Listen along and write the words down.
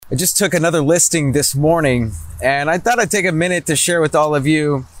I just took another listing this morning, and I thought I'd take a minute to share with all of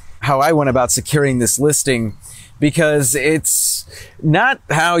you how I went about securing this listing, because it's not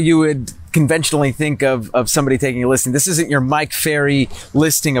how you would conventionally think of somebody taking a listing. This isn't your Mike Ferry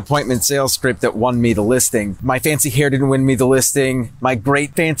listing appointment sales script that won me the listing. My fancy hair didn't win me the listing. My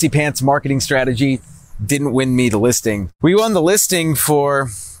great fancy pants marketing strategy didn't win me the listing. We won the listing for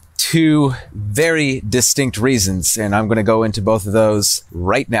two very distinct reasons, and I'm going to go into both of those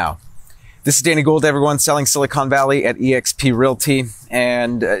right now. This is Danny Gould, everyone, selling Silicon Valley at eXp Realty.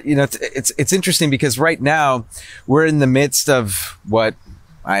 And, it's interesting because right now we're in the midst of what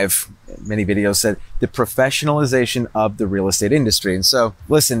I have many videos said, the professionalization of the real estate industry. And so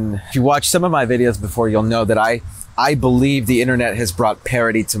listen, if you watch some of my videos before, you'll know that I believe the internet has brought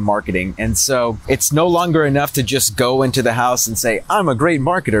parity to marketing. And so it's no longer enough to just go into the house and say, I'm a great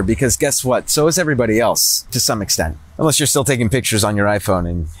marketer, because guess what? So is everybody else to some extent. Unless you're still taking pictures on your iPhone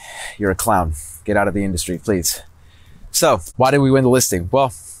and you're a clown. Get out of the industry, please. So why did we win the listing?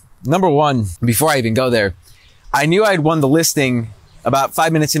 Well, number one, before I even go there, I knew I'd won the listing about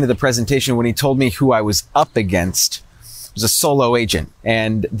 5 minutes into the presentation when he told me who I was up against. It was a solo agent.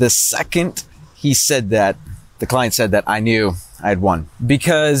 And the second he said that, the client said that, I knew I had won,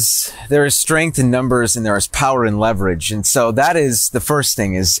 because there is strength in numbers and there is power in leverage. And so that is the first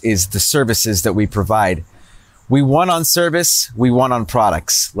thing, is the services that we provide. We won on service. We won on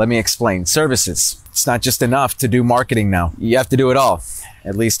products. Let me explain. Services. It's not just enough to do marketing now. You have to do it all,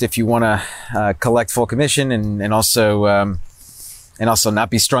 at least if you want to collect full commission and also not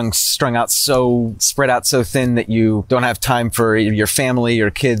be spread out so thin that you don't have time for your family, your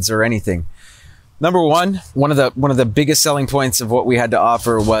kids, or anything. Number one of the biggest selling points of what we had to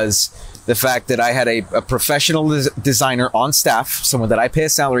offer was the fact that I had a professional designer on staff, someone that I pay a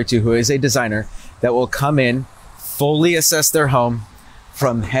salary to, who is a designer, that will come in, fully assess their home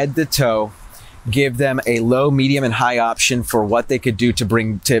from head to toe, give them a low, medium, and high option for what they could do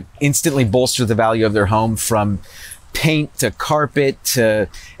to instantly bolster the value of their home, from paint to carpet to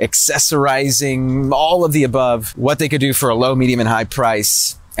accessorizing, all of the above, what they could do for a low, medium, and high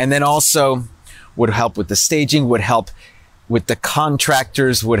price. And then also would help with the staging, would help with the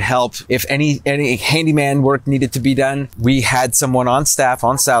contractors, would help if any handyman work needed to be done. We had someone on staff,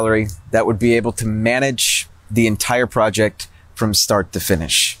 on salary, that would be able to manage the entire project from start to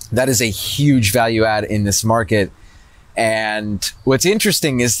finish. That is a huge value add in this market. And what's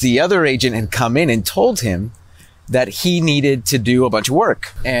interesting is the other agent had come in and told him that he needed to do a bunch of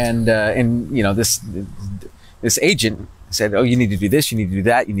work. And this agent said, oh, you need to do this, you need to do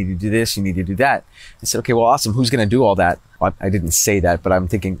that, you need to do this, you need to do that. I said, okay, well, awesome. Who's going to do all that? Well, I didn't say that, but I'm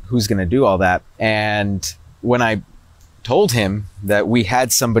thinking, who's going to do all that? And when I told him that we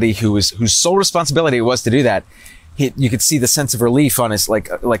had somebody whose sole responsibility it was to do that, you could see the sense of relief on his like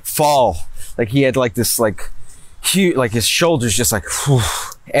fall. Like he had like this huge, like his shoulders just like, whew.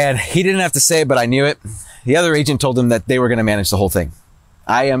 And he didn't have to say it, but I knew it. The other agent told him that they were going to manage the whole thing.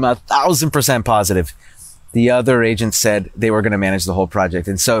 I am 1,000% positive. The other agent said they were going to manage the whole project.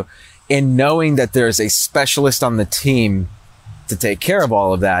 And so in knowing that there's a specialist on the team to take care of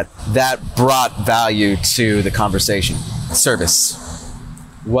all of that, that brought value to the conversation. Service.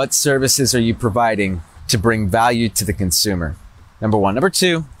 What services are you providing to bring value to the consumer? Number one. Number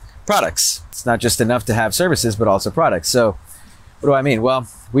two, products. It's not just enough to have services, but also products. So what do I mean? Well,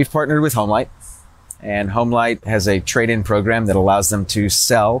 we've partnered with HomeLight, and HomeLight has a trade-in program that allows them to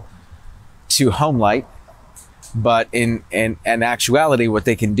sell to HomeLight. But in actuality, what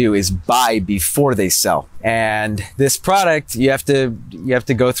they can do is buy before they sell. And this product, you have to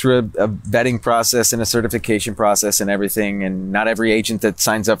go through a vetting process and a certification process and everything. And not every agent that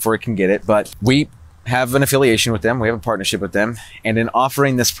signs up for it can get it. But we have an affiliation with them. We have a partnership with them. And in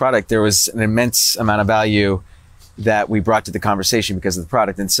offering this product, there was an immense amount of value that we brought to the conversation because of the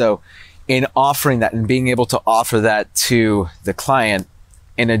product. And so in offering that and being able to offer that to the client,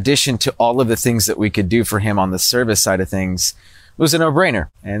 in addition to all of the things that we could do for him on the service side of things, it was a no-brainer.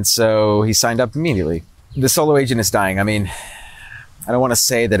 And so he signed up immediately. The solo agent is dying. I mean, I don't want to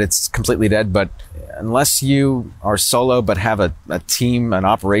say that it's completely dead, but unless you are solo but have a team, an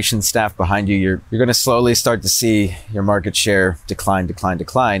operations staff behind you, you're going to slowly start to see your market share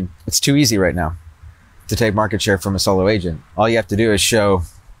decline. It's too easy right now to take market share from a solo agent. All you have to do is show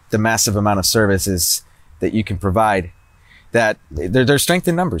the massive amount of services that you can provide, that there's strength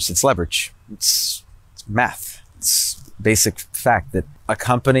in numbers. It's leverage. It's math. It's basic fact that a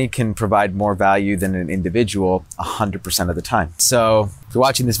company can provide more value than an individual 100% of the time. So if you're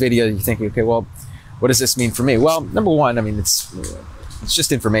watching this video, you're thinking, okay, well, what does this mean for me? Well, number one, I mean, it's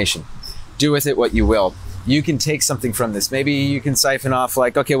just information. Do with it what you will. You can take something from this. Maybe you can siphon off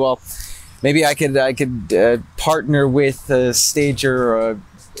like, okay, well, maybe I could partner with a stager or a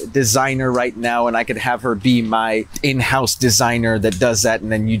designer right now, and I could have her be my in-house designer that does that,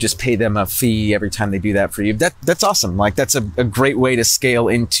 and then you just pay them a fee every time they do that for you. That's awesome. Like, that's a great way to scale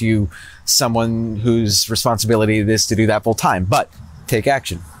into someone whose responsibility it is to do that full time. But take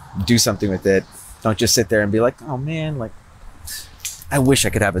action. Do something with it. Don't just sit there and be like, oh man, like, I wish I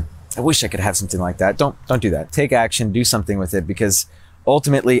could have something like that. Don't do that. Take action, do something with it, because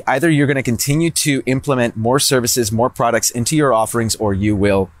ultimately either you're going to continue to implement more services, more products into your offerings, or you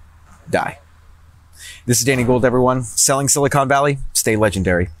will die. This is Danny Gould, everyone. Selling Silicon Valley. Stay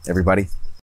legendary, everybody.